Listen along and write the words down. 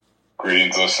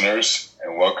Greetings, listeners,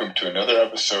 and welcome to another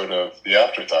episode of the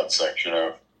Afterthought section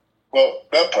of, well,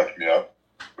 That Fucked Me Up,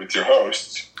 with your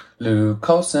hosts, Luke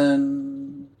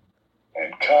Colson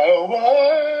and Kyle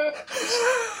Watt.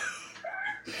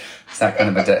 Is that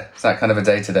kind of a day? Is that kind of a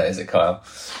day today? Is it, Kyle?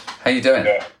 How you doing?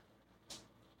 Yeah.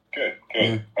 Good.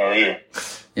 Yeah. How are you?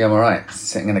 Yeah, I'm all right.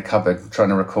 Sitting in a cupboard trying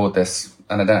to record this,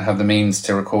 and I don't have the means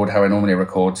to record how I normally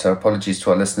record, so apologies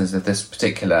to our listeners if this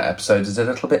particular episode is a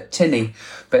little bit tinny,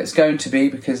 but it's going to be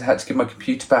because I had to give my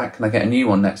computer back and I get a new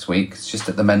one next week. It's just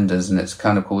at the menders and it's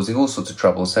kind of causing all sorts of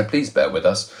trouble, so please bear with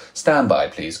us. Stand by,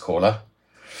 please, caller.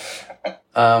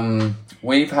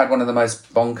 We've had one of the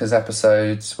most bonkers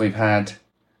episodes we've had,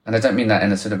 and I don't mean that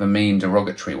in a sort of a mean,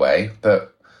 derogatory way,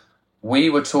 but we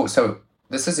were so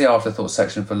this is the afterthought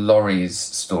section for Laurie's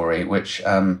story, which,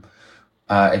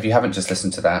 if you haven't just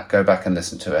listened to that, go back and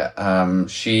listen to it.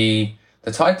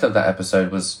 The title of that episode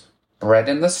was Bred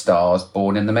in the Stars,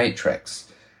 Born in the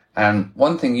Matrix. And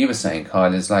one thing you were saying,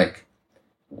 Kyle, is like,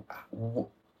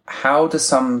 how do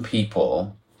some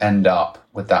people end up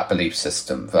with that belief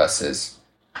system versus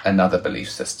another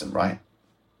belief system, right?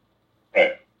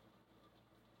 Right.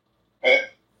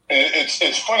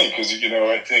 It's funny because,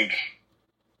 I think,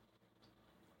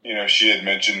 she had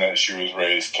mentioned that she was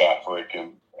raised Catholic,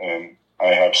 and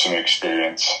I have some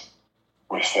experience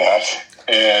with that.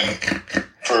 And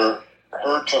for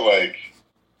her to,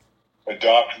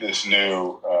 adopt this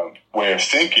new way of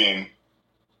thinking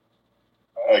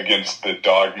against the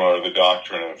dogma or the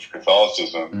doctrine of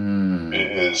Catholicism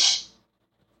is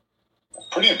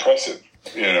pretty impressive,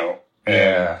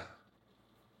 Yeah.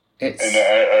 And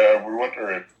I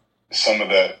wonder if some of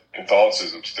that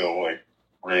Catholicism still,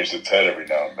 rears its head every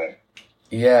now and then.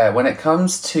 Yeah, when it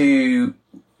comes to,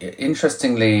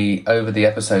 interestingly, over the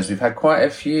episodes, we've had quite a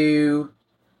few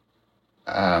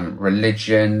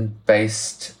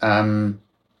religion-based and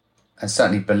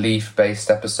certainly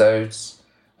belief-based episodes.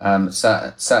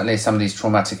 Certainly some of these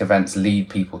traumatic events lead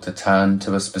people to turn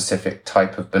to a specific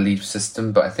type of belief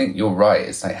system, but I think you're right.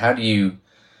 It's like, how do you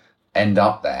end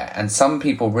up there? And some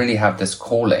people really have this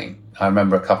calling. I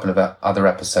remember a couple of other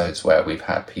episodes where we've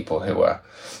had people who were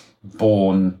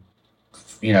born,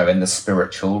 in the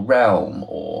spiritual realm,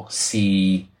 or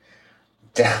see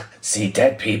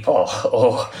dead people,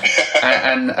 or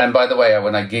and by the way,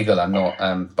 when I giggle, I'm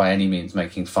not by any means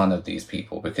making fun of these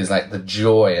people, because the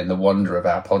joy and the wonder of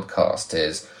our podcast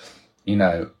is, in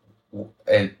the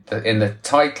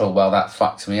title, well, that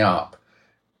fucked me up.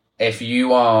 If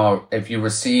you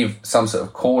receive some sort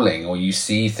of calling, or you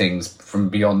see things from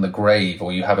beyond the grave,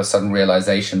 or you have a sudden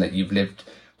realization that you've lived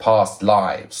past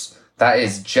lives, that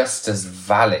is just as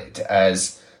valid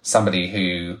as somebody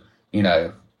who,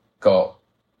 got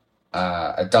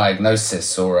a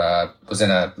diagnosis or was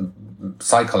in a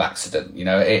cycle accident.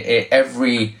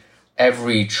 Every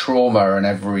trauma and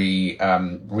every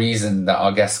reason that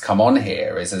our guests come on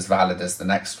here is as valid as the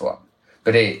next one.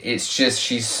 But it's just,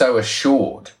 she's so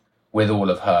assured with all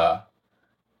of her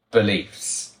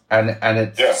beliefs. And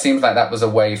it seems like that was a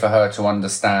way for her to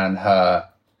understand her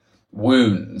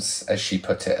wounds, as she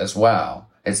put it, as well.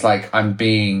 It's like, I'm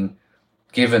being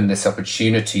given this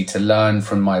opportunity to learn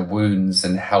from my wounds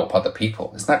and help other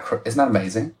people. Isn't that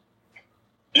amazing?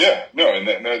 Yeah, no, and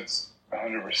that's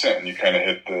 100%. And you kind of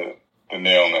hit the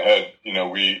nail on the head.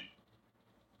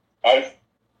 I've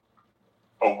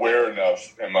aware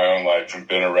enough in my own life and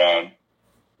been around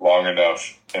long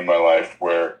enough in my life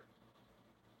where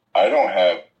I don't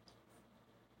have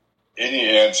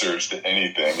any answers to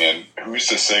anything. And who's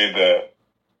to say that,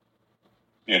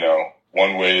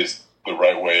 one way is the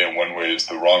right way and one way is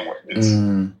the wrong way? It's,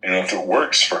 if it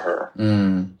works for her.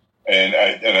 And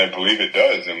I believe it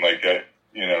does. And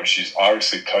she's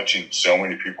obviously touching so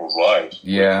many people's lives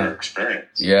with her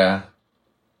experience. Yeah.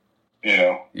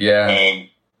 And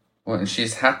well,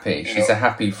 she's happy. She's a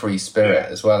happy, free spirit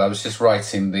as well. I was just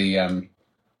writing the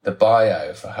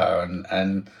bio for her,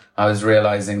 and I was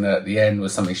realizing that at the end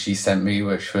was something she sent me,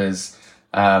 which was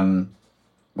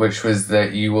that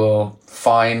you will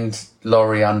find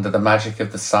Laurie under the magic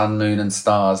of the sun, moon, and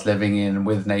stars, living in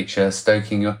with nature,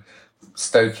 stoking her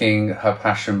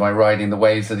passion by riding the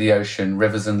waves of the ocean,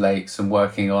 rivers and lakes, and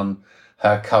working on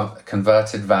her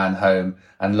converted van home,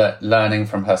 and learning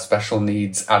from her special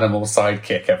needs animal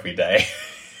sidekick every day.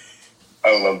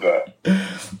 I love that.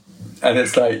 And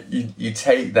it's like, you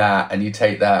take that, and you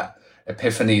take that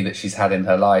epiphany that she's had in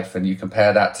her life, and you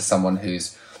compare that to someone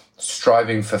who's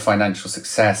striving for financial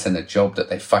success in a job that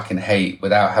they fucking hate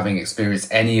without having experienced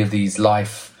any of these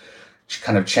life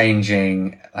kind of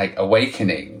changing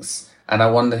awakenings. And I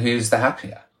wonder who's the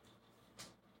happier.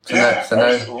 I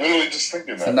was literally just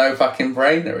thinking that. It's a no fucking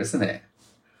brainer, isn't it?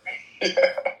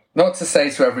 Not to say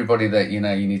to everybody that, you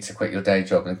need to quit your day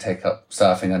job and take up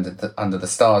surfing under the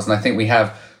stars. And I think we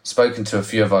have spoken to a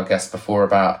few of our guests before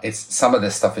about some of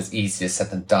this stuff is easier said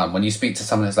than done. When you speak to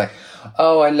someone who's like,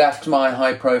 oh, I left my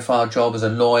high profile job as a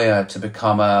lawyer to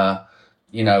become a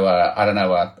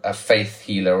faith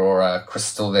healer or a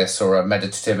crystal this or a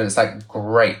meditative. And it's like,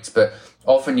 great. But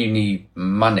often you need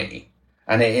money.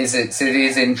 And it is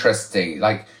interesting.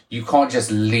 Like, you can't just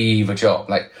leave a job.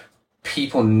 Like,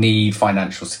 people need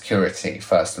financial security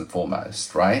first and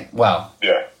foremost, right? Well,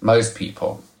 yeah, most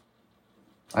people.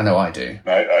 I know I do.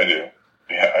 I do.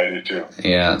 Yeah, I do too.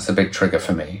 Yeah, it's a big trigger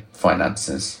for me,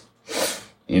 finances.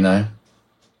 Yeah,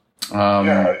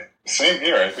 same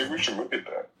here. I think we should look at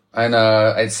that. I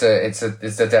know it's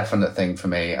a definite thing for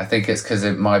me. I think it's because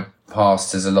my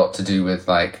past has a lot to do with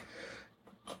like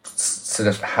sort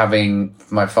of having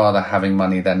my father having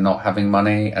money, then not having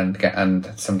money, and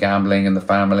some gambling in the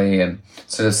family, and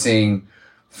sort of seeing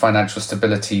financial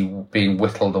stability being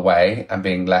whittled away and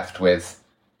being left with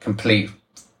complete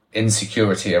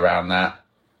insecurity around that,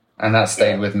 and that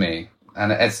stayed with me.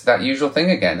 And it's that usual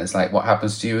thing again. It's like what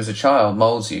happens to you as a child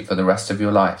molds you for the rest of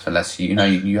your life, unless you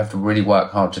have to really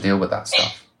work hard to deal with that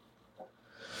stuff.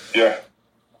 Yeah.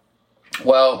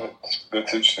 Well,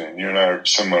 that's interesting. You and I are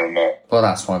similar in that. Well,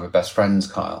 that's why we're best friends,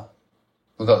 Kyle.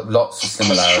 We've got lots of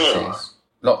similarities.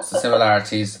 Lots of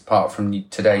similarities, apart from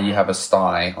today you have a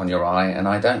sty on your eye and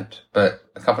I don't. But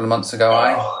a couple of months ago,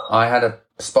 I had a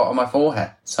spot on my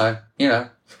forehead. So,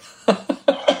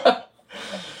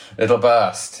 it'll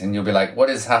burst and you'll be like, what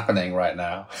is happening right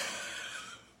now?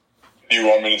 Do you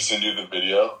want me to send you the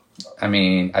video? I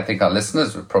mean, I think our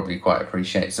listeners would probably quite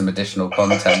appreciate some additional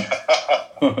content.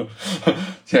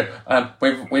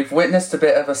 We've witnessed a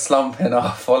bit of a slump in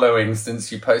our following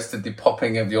since you posted the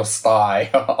popping of your sty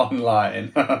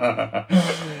online.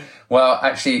 Well,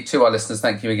 actually, to our listeners,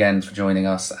 thank you again for joining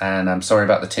us. And I'm sorry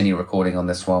about the tinny recording on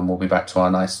this one. We'll be back to our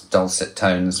nice dulcet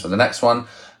tones for the next one.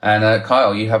 And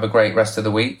Kyle, you have a great rest of the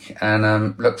week,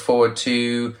 and look forward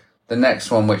to the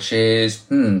next one, which is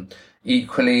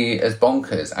equally as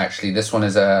bonkers. Actually, this one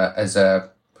is a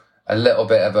little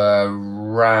bit of a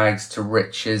rags to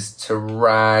riches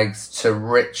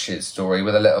story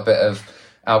with a little bit of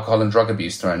alcohol and drug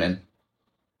abuse thrown in.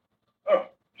 Oh,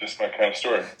 just my kind of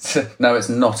story. No, it's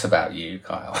not about you,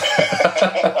 Kyle.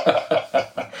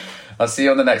 I'll see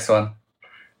you on the next one.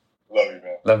 Love you,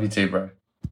 man. Love you too, bro.